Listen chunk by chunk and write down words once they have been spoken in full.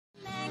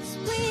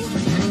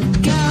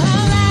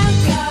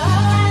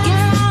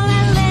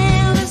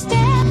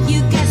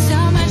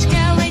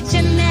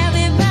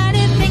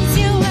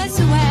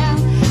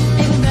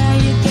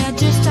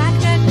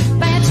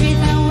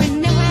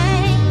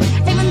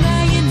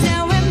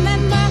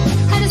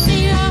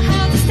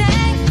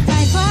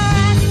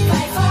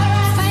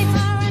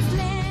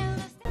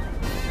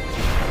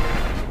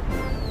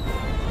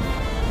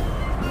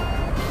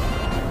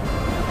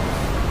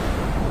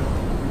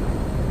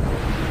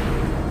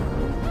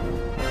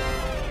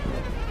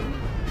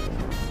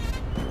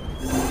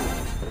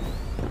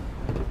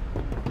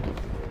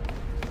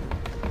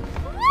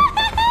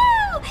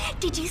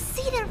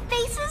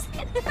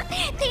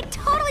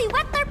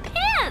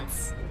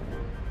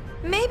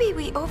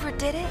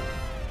overdid it?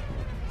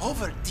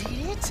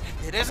 Overdid it?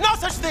 There is no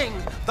such thing!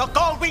 The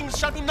Gold Wings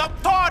shall be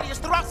notorious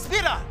throughout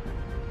Spira!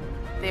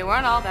 They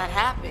weren't all that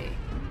happy.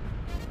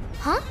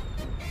 Huh?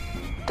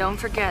 Don't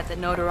forget that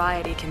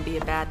notoriety can be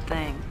a bad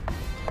thing.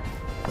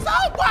 So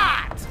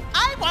what?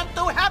 I want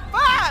to have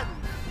fun!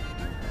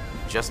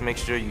 Just make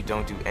sure you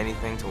don't do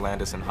anything to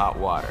land us in hot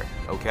water,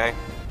 okay?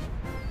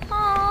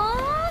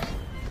 Aww.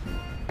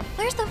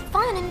 Where's the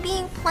fun in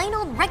being plain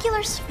old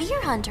regular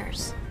sphere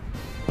hunters?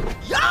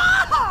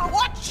 Yeah!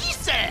 What she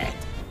said!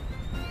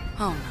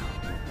 Oh no.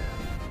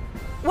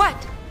 What?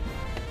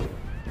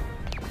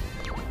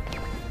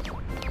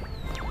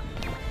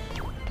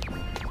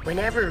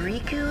 Whenever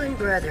Riku and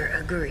Brother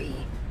agree,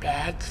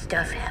 bad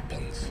stuff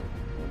happens.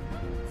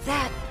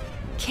 That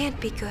can't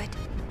be good.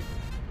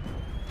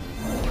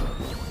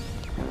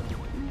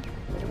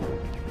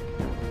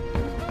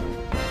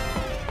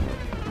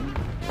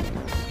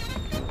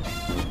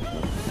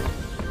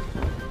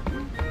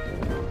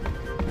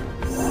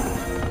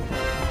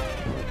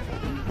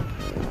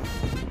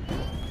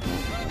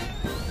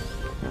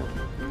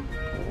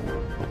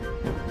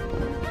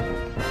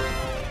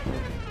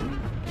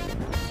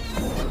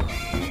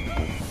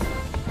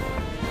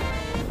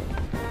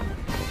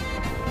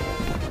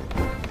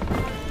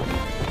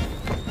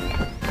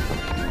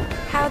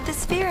 How'd the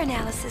sphere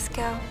analysis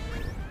go?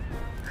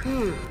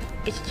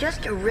 It's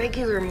just a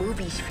regular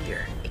movie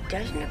sphere. It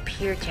doesn't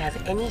appear to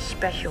have any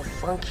special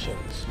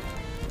functions.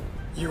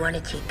 You want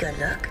to take a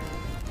look?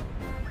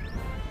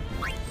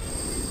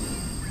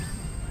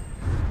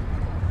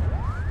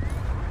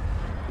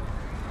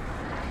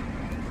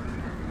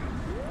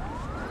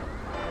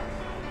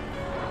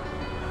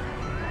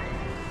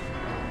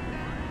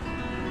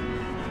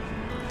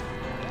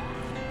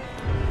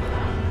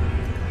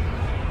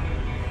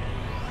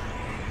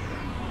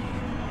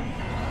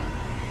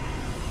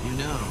 You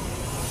know,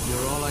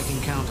 you're all I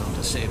can count on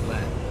to save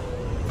Len.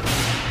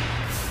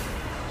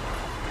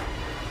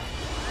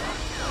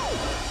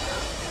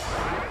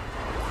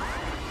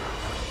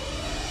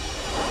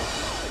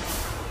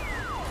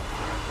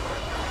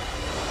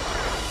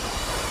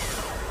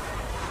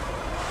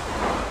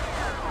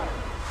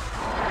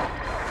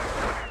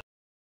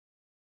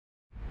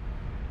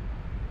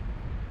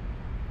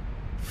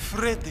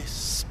 Freddy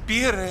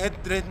Spirit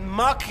Red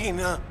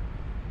Machina.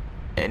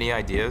 Any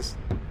ideas?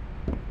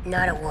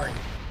 Not a one.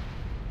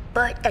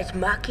 But as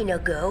Machina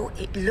go,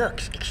 it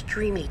looks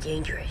extremely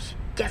dangerous.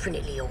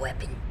 Definitely a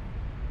weapon.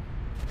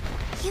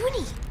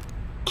 Uni,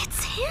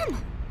 it's him.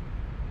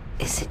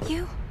 Is it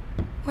you?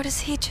 Or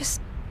does he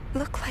just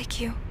look like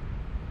you?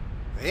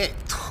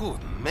 Tu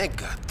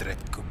mega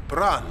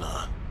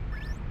kubrana.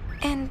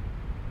 And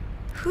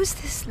who's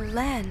this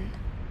Len?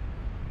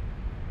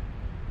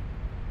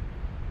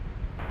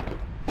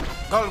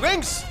 Gold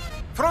Wings,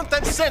 front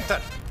and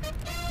center.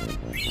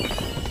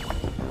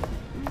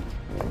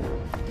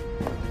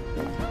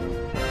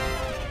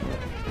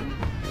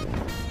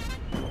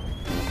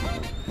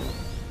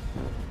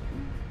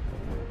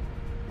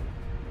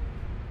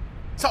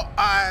 So,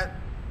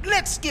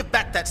 let's give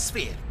back that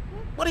sphere.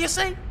 What do you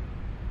say?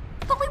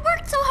 But we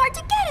worked so hard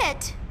to get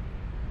it!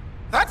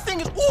 That thing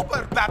is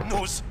uber bad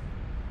news.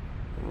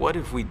 What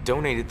if we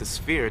donated the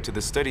sphere to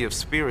the study of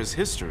Spira's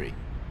history?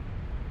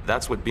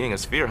 That's what being a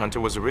sphere hunter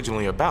was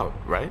originally about,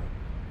 right?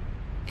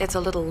 It's a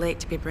little late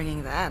to be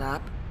bringing that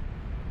up.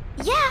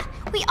 Yeah,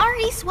 we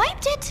already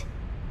swiped it.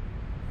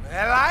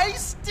 Well, I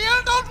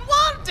still don't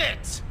want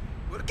it.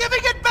 We're giving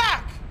it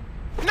back.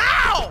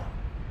 Now!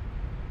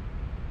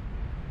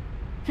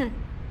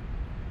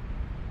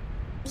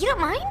 You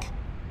don't mind?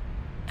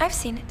 I've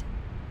seen it.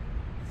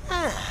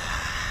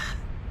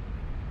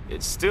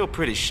 It's still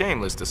pretty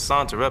shameless to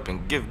saunter up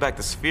and give back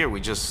the sphere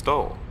we just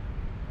stole.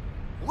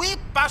 We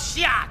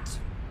shot.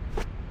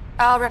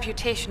 Our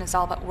reputation is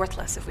all but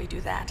worthless if we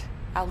do that.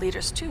 Our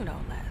leaders too, no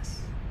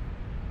less.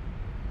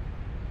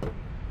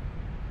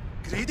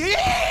 Greedy!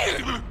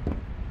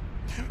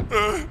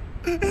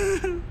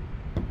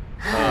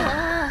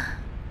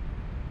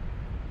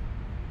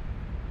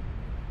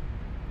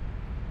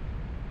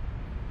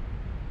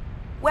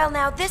 Well,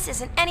 now this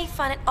isn't any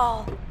fun at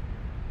all.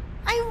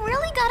 I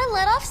really gotta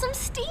let off some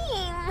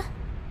steam.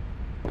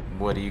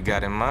 What do you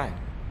got in mind?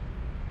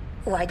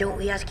 Why don't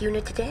we ask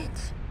Yuna to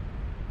dance?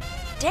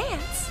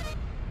 Dance?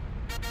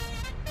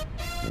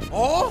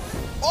 Oh,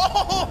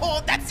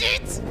 that's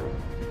it!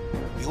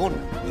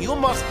 You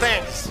must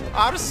dance.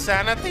 Our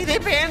sanity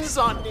depends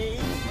on it.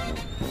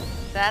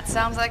 That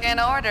sounds like an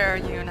order,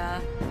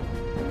 Yuna.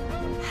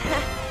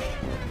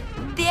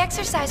 The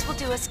exercise will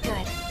do us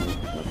good.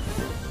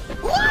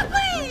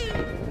 Whoopee!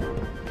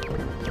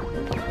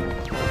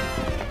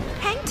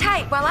 Hang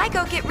tight while I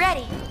go get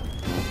ready.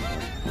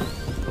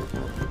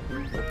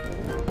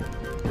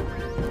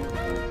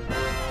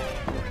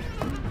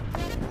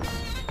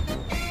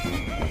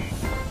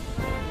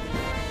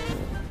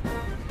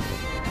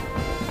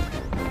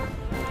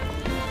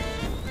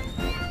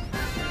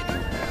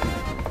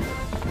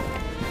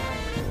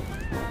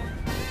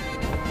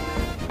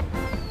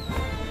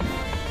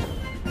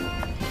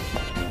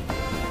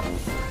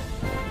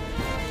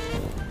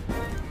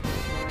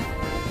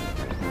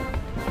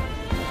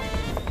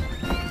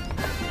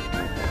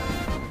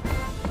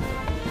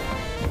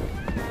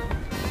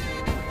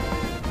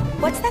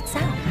 What's that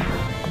sound?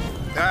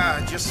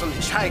 Just some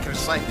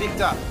hitchhikers I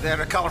picked up.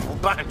 They're a colorful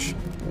bunch.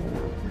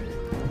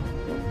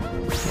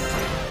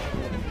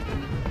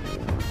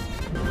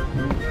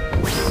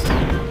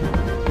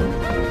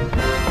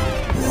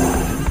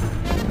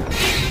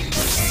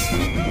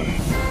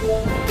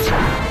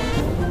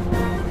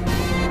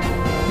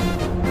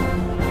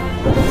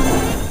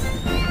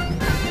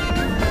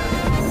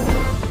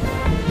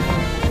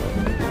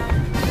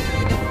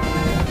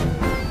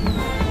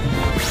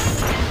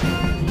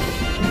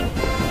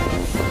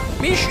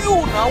 Miss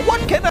Yuna,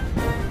 what can I...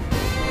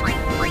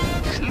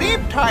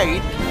 Sleep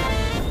tight.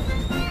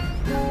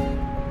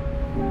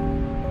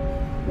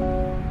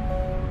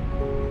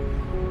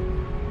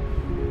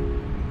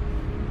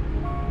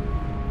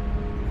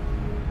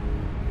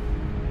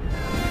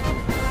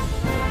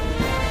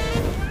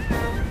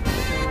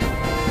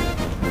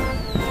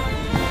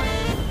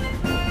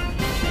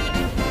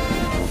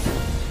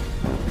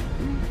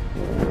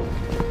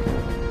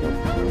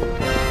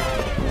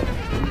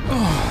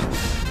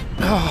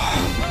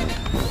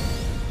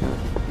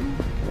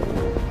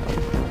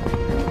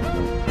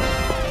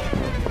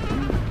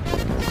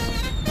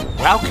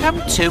 Welcome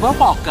to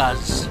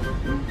Awokas.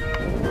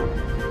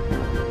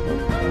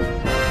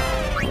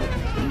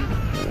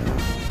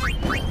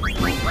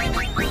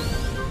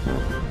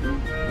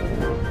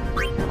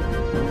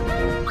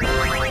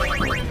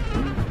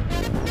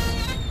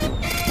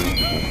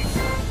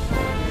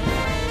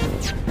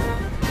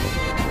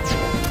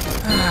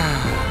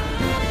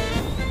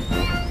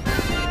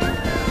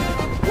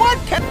 What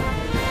can...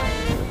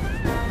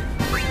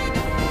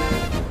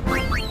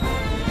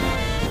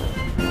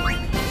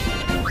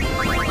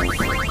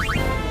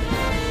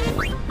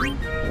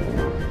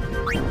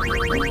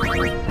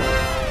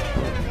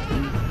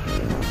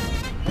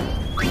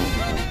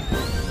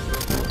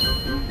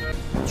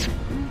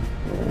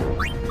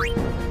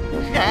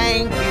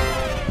 Thank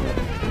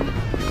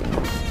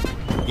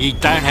you. You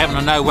don't happen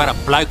to know what a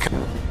bloke...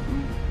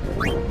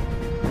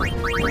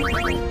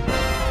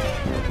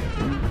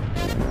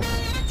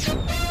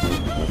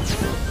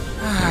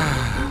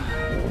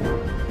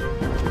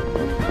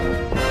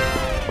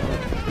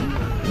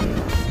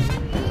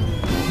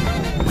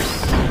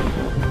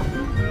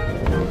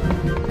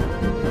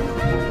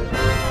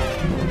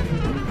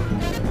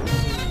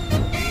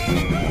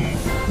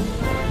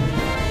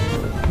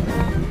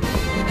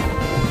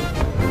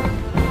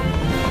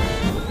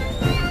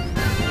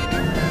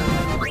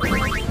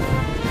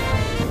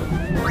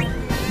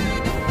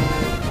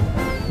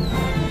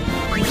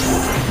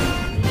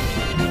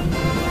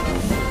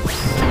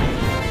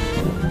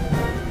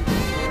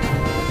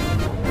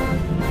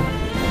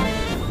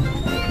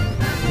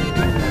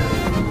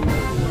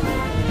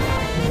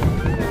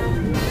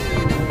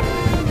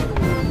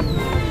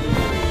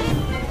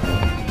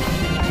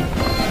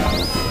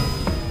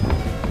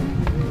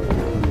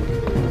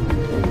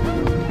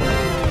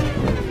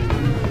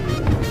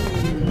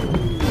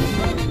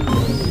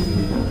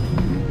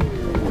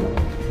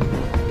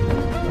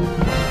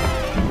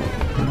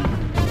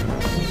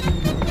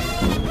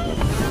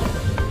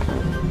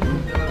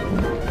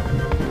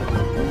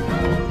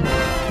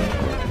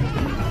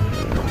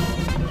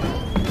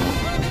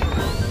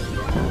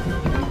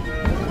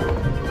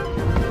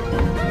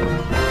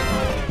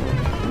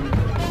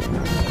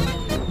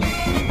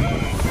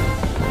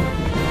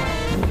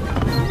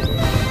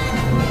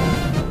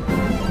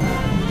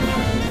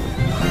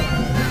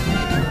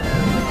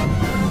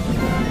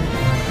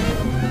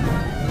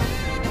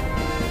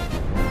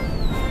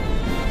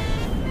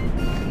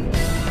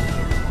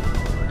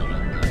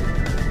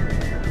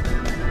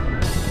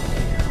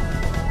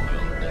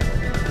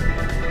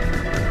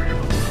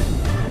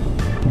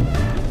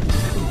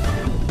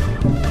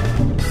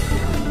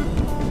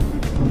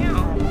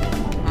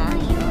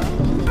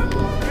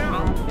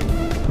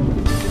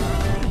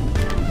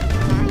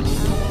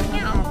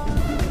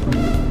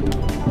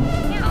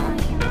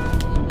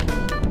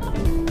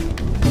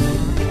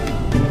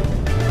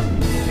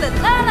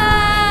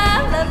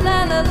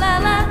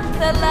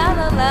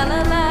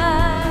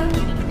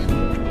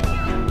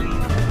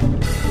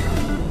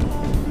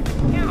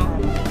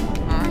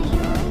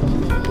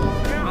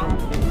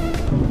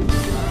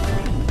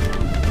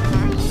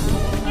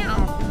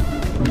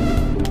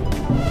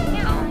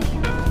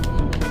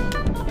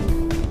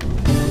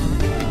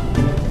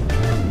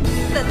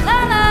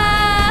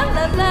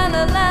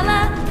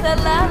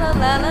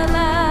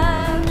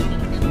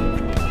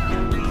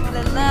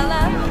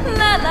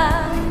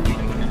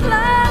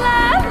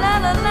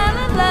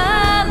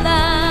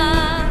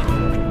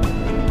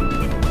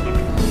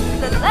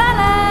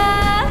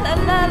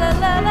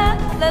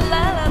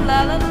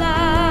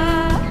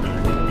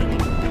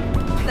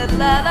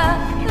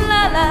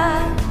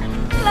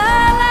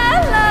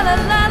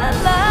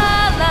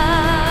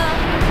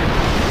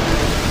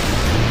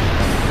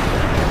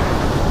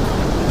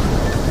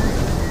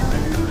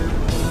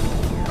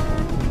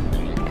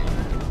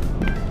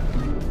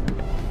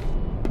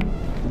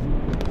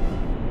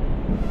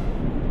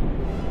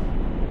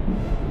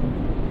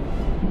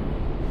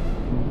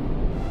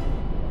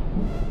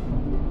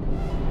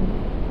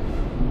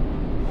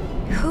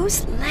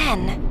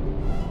 again.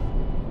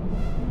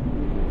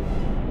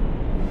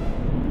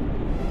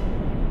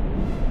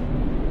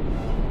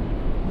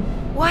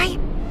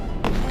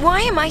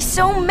 Why am I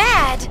so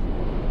mad?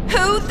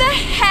 Who the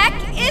heck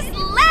is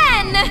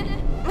Len?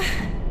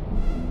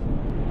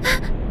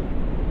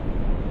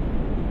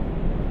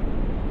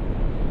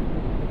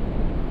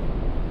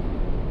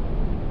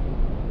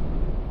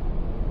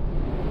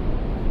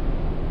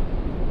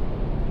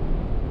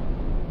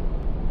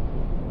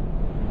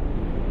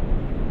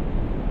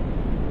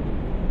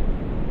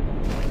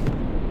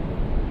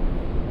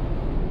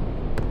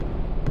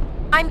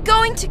 I'm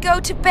going to go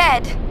to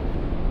bed.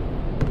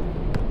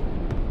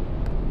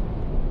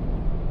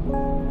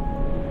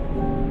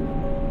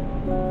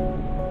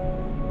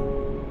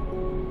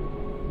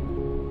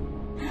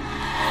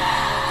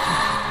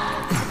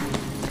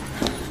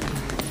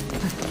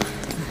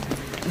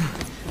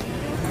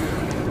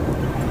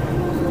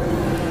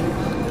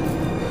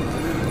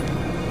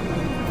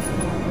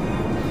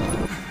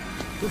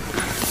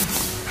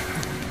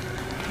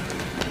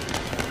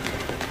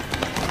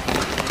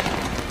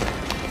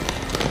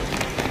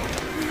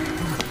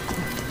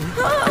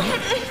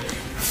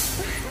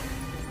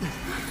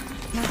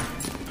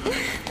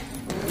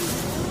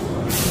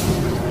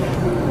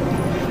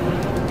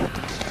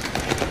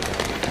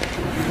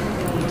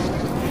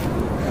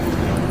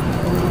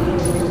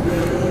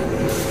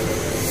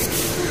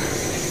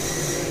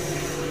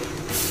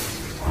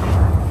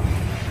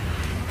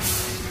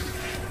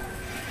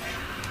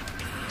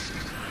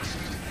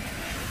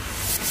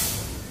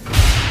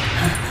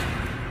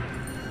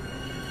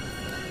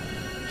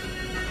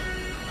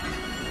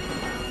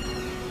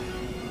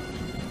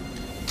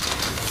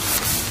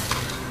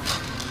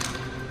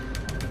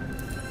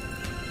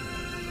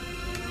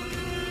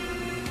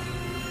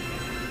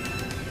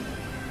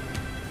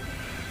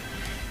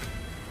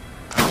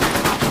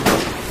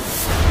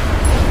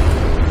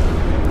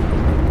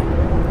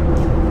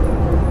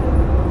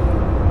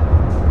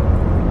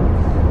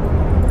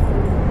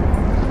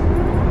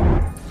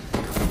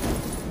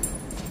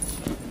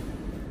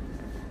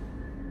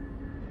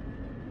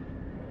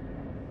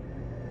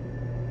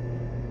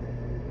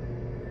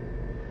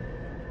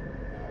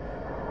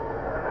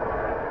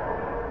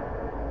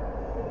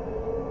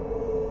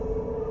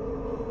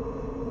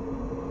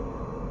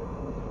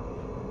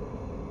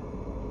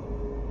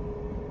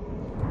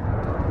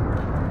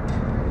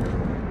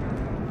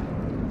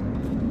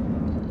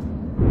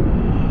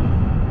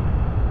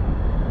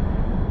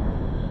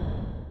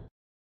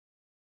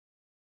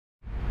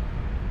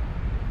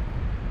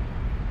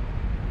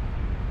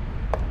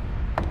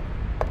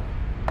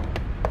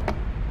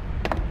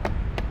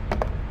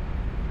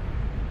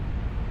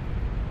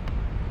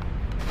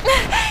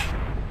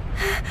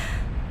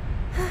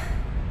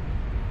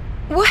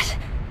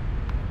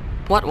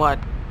 What?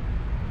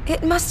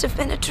 It must have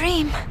been a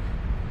dream.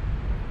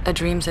 A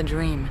dream's a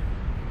dream.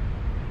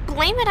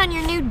 Blame it on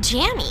your new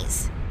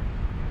jammies.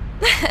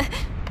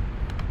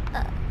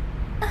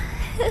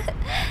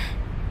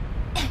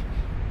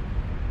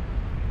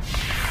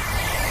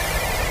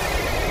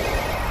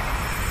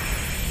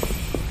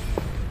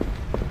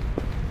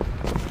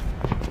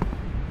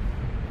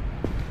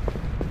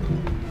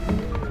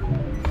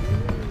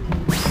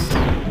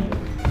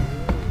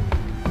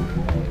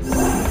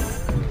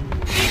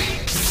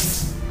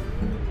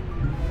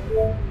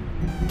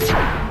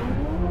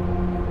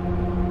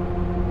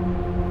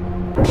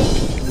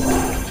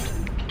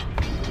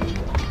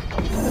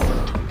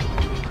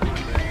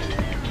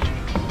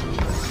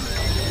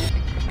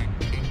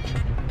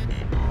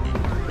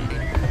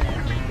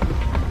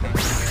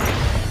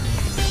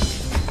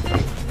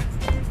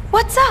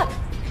 What's up?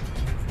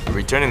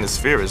 Returning the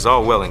sphere is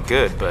all well and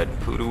good, but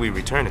who do we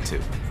return it to?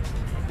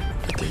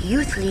 With the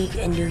Youth League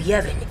and New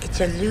Yevon,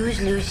 it's a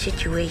lose-lose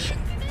situation.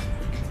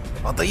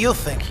 What do you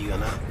think,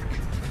 Yuna?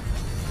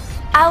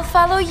 I'll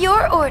follow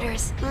your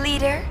orders,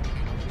 leader.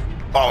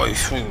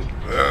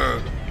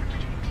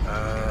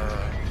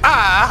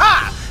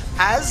 Aha!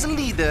 As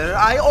leader,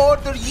 I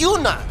order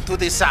Yuna to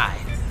decide.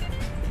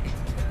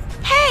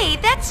 Hey,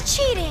 that's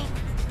cheating.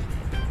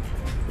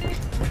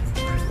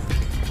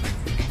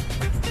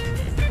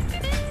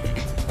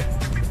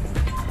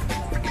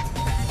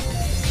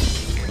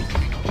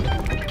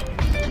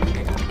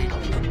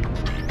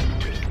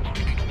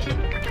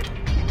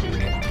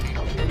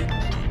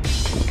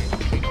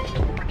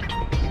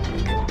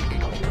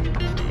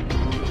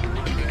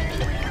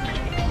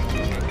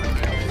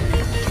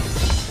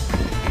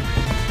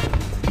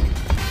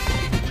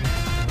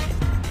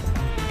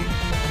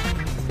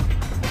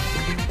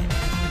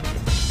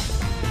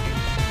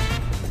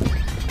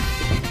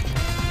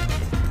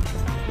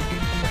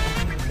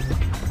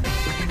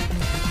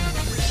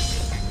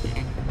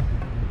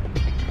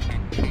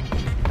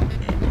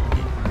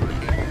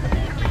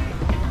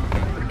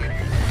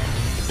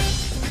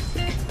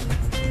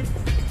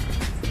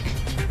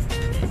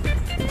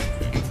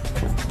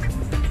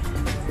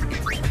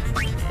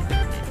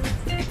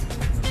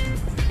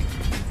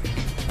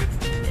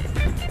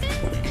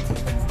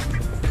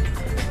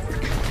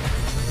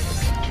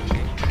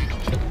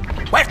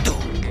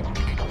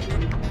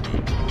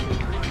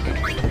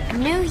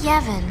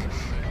 Yevon.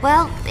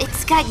 Well,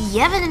 it's got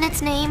Yevon in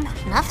its name.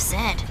 Enough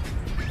said.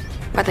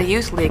 But the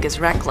Youth League is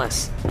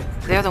reckless.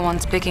 They're the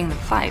ones picking the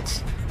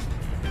fights.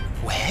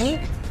 Well?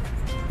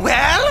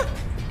 Well?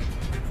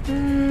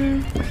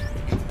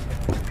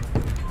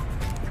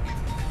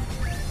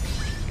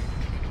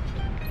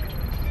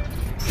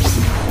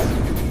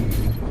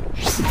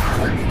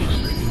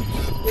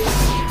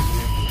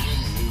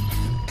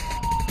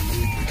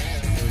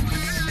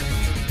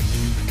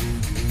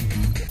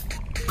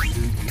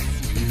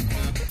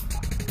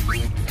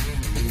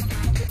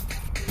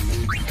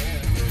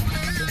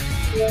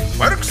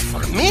 Works for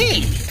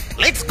me.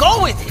 Let's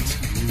go with it.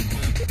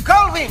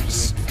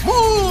 Gullwings,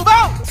 move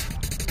out!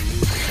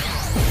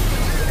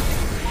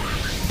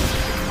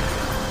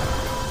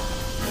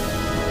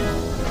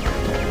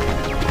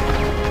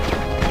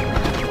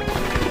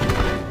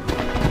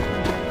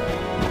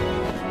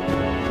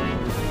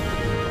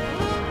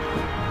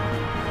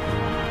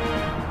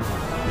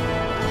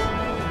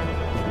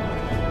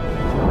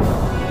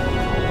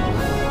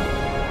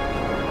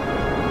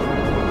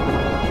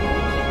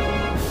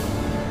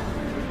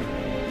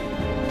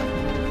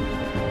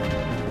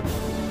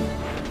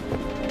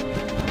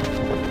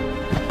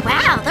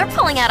 They're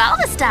pulling out all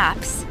the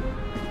stops.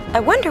 I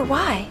wonder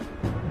why.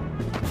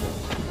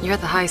 You're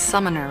the High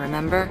Summoner,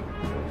 remember?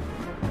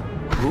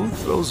 Who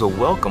throws a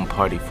welcome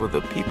party for the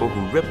people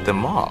who ripped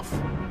them off?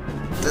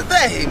 Did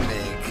they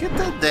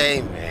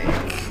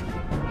make?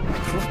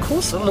 Of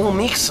course, a little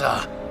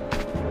mixer.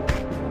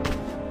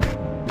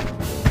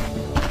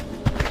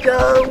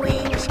 Go,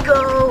 Wings,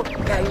 go!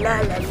 La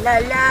la la la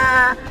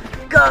la!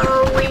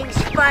 Go, Wings,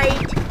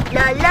 fight!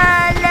 La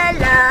la la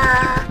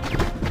la!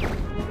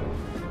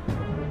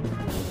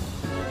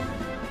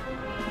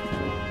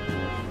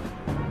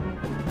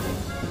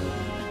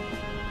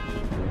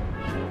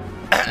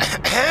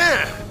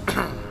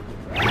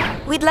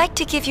 We'd like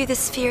to give you the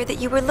sphere that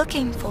you were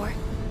looking for.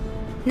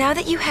 Now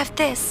that you have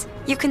this,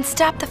 you can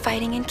stop the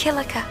fighting in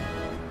Kilika.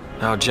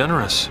 How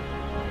generous.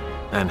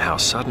 And how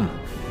sudden.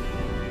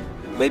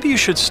 Maybe you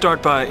should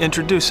start by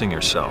introducing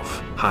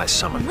yourself, High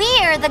Summoner.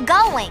 We're the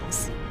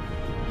Gullwings.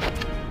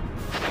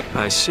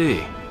 I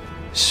see.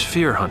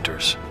 Sphere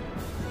Hunters.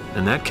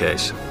 In that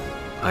case,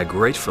 I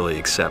gratefully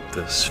accept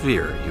the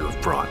sphere you have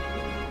brought.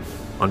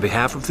 On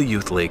behalf of the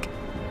Youth League,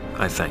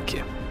 I thank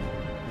you.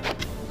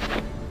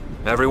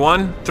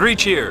 Everyone, 3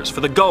 cheers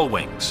for the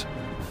Gullwings.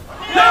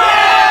 Yay!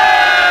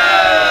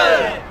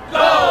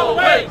 Go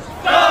Wings!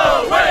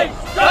 Go Wings!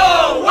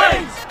 Go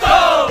Wings!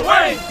 Go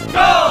Wings!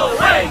 Go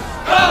Wings!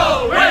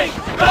 Go Wings!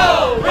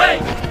 Go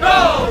Wings!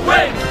 Go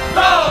Wings!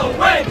 Go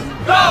Wings!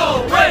 Go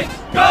Wings!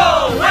 Go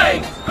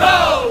Wings!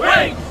 Go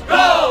Wings!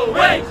 Go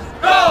Wings!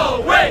 Go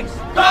Wings!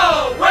 Go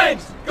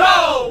Wings! Go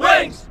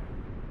Wings!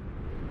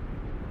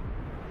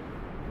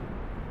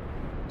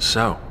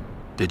 So,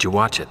 did you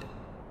watch it?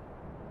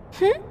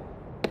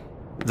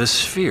 The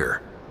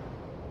sphere.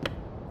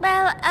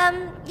 Well,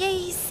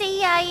 you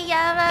see,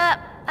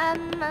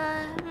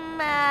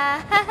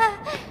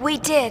 We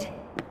did.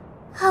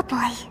 Oh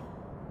boy.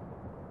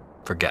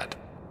 Forget.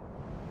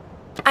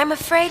 I'm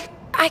afraid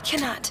I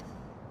cannot.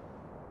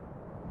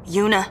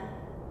 Yuna,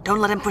 don't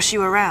let him push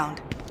you around.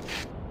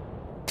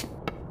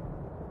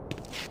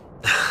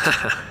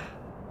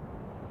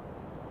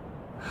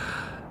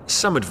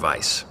 Some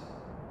advice.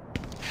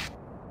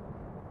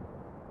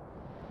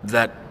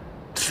 That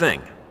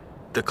thing,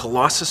 the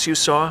Colossus you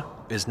saw,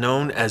 is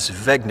known as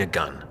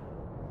Vegnagun.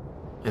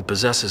 It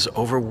possesses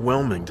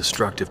overwhelming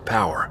destructive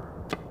power.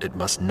 It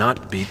must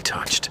not be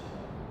touched.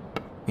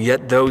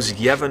 Yet those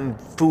Yevon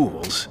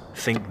fools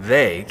think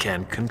they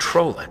can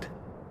control it.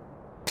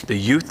 The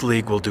Youth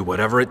League will do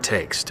whatever it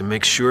takes to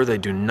make sure they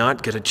do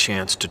not get a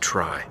chance to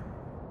try.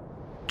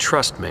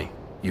 Trust me,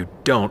 you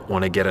don't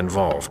want to get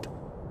involved.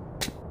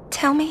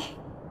 Tell me,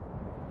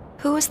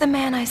 who was the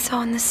man I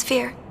saw in the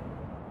sphere?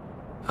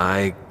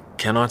 I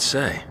cannot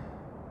say.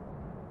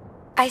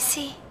 I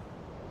see.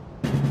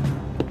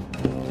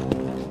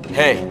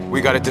 Hey,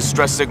 we got a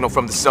distress signal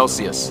from the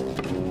Celsius.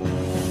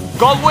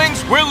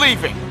 Gullwings, we're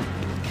leaving!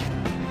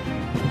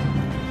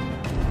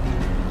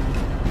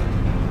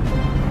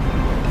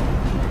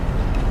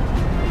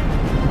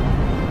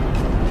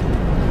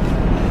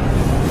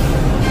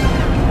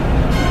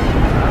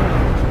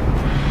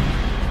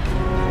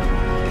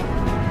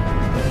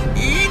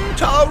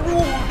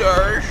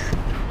 Interruders.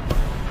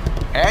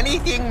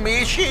 Anything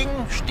missing?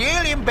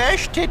 Still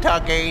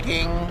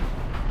investigating.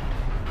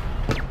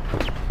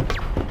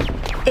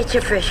 It's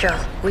official.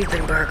 We've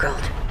been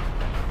burgled.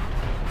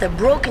 The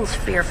broken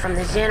sphere from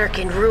the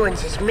Xanarkand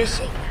ruins is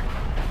missing.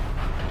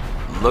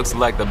 Looks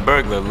like the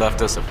burglar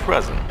left us a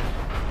present.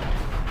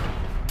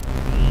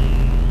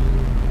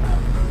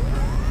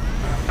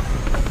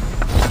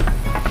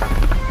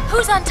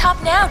 Who's on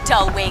top now,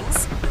 dull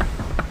wings?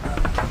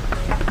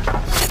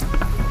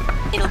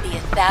 It'll be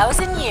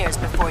 1,000 years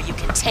before you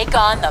can take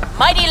on the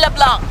mighty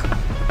LeBlanc.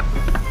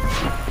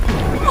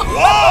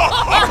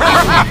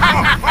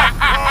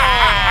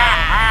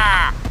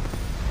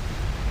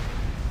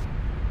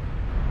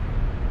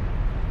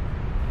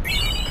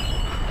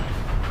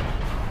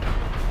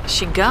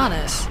 she got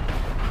us.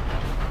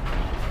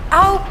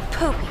 Oh,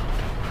 poopy.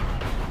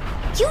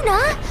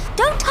 Yuna,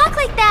 don't talk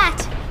like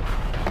that!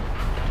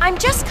 I'm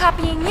just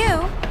copying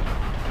you.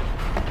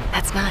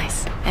 That's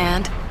nice.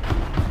 And?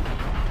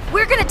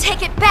 We're gonna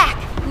take it back.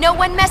 No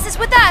one messes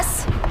with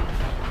us.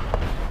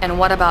 And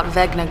what about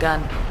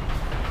Vegnagun?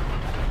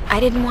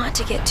 I didn't want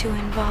to get too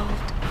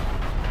involved.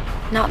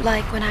 Not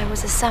like when I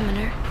was a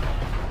summoner.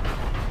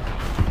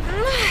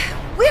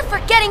 We're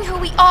forgetting who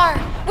we are.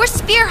 We're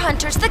spear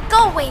hunters, the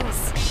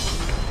Gullwings.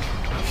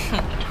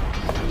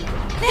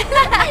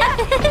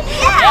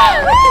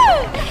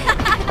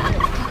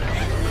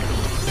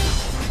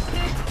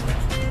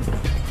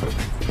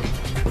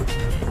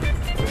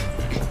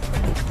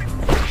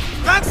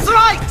 That's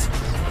right!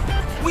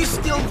 We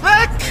steal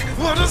back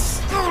what is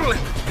stolen.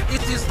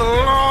 It is the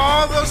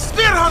law of the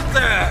Spear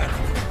Hunter.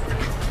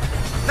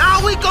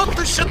 Now we go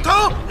to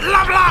Chateau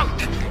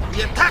LeBlanc.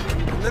 We attack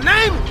in the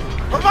name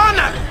of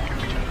honor.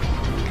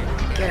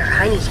 Get our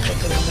honeys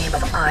kicked in the name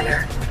of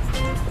honor.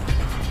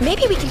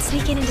 Maybe we can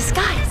sneak in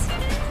disguise.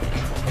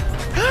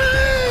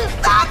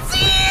 That's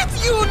it!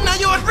 Yuna,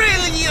 you're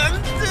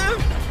brilliant!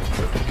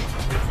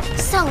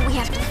 So we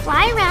have to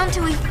fly around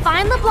till we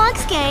find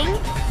LeBlanc's gang.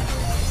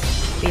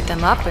 Beat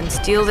them up and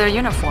steal their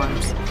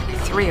uniforms.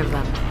 3 of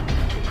them.